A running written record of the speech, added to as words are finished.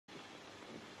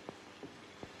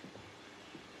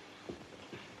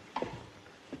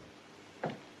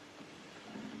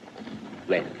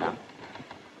Welcome.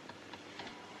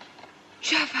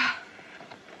 Jafar.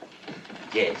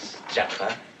 Yes,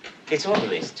 Jafar. It's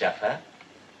always Jafar.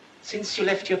 Since you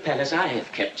left your palace, I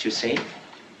have kept you safe.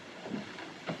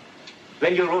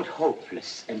 When you rode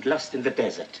hopeless and lost in the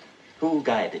desert, who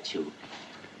guided you?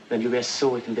 When you were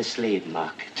sold in the slave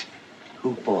market,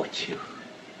 who bought you?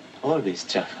 Always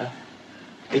Jafar.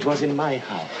 It was in my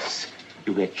house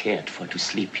you were cared for to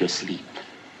sleep your sleep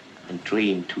and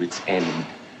dream to its end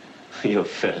your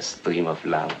first dream of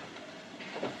love.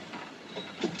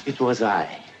 It was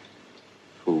I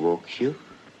who woke you.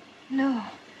 No,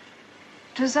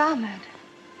 it was Ahmed.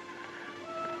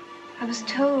 I was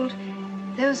told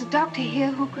there was a doctor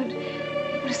here who could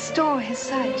restore his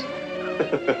sight.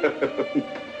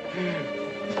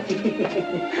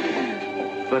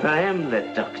 But I am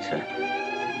that doctor.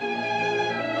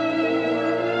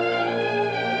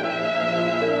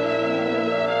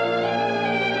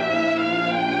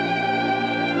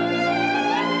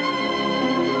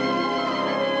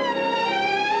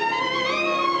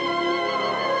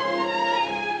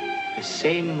 The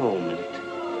same moment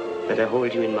that I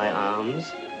hold you in my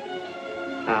arms,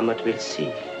 Ahmed will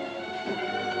see.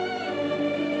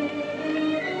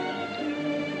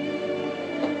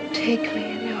 Take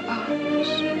me in your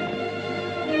arms.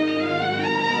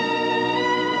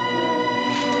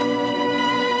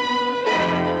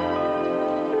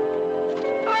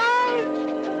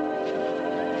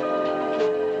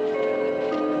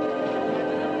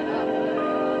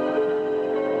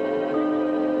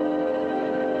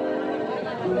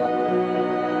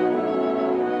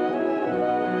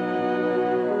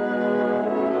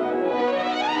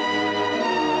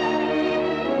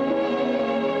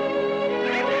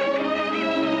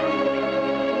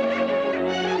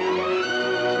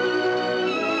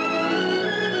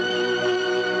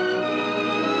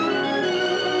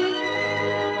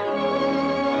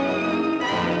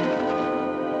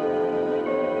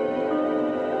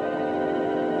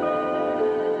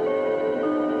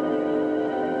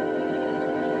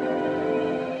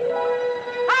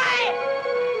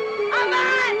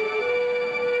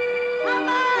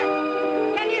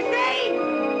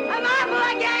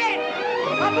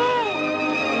 Abu!